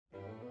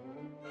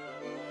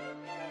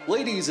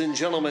Ladies and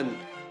gentlemen,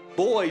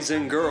 boys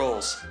and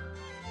girls,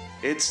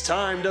 it's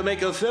time to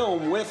make a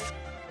film with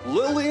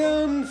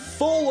Lillian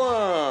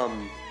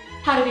Fullem.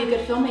 How to be a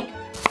good filmmaker.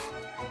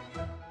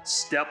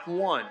 Step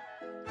 1,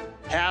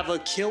 have a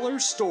killer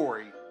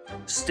story.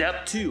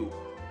 Step 2,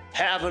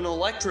 have an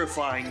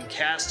electrifying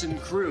cast and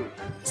crew.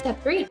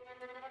 Step 3,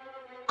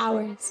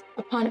 hours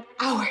upon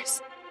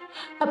hours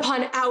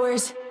upon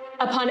hours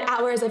upon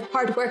hours of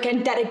hard work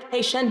and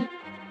dedication.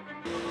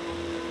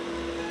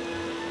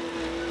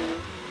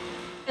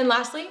 And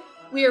lastly,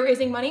 we are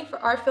raising money for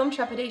our film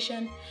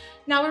Trepidation.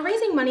 Now we're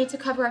raising money to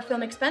cover our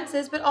film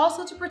expenses, but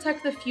also to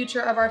protect the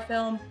future of our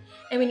film.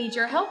 And we need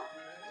your help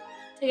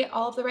to get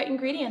all of the right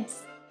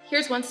ingredients.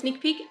 Here's one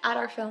sneak peek at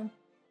our film.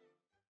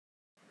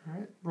 All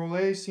right, roll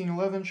A, scene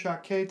 11,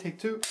 shot K, take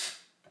 2.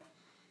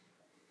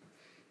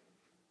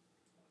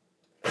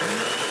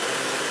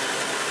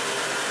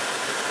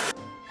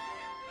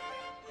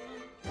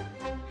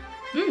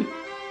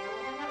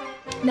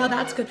 Now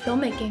that's good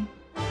filmmaking.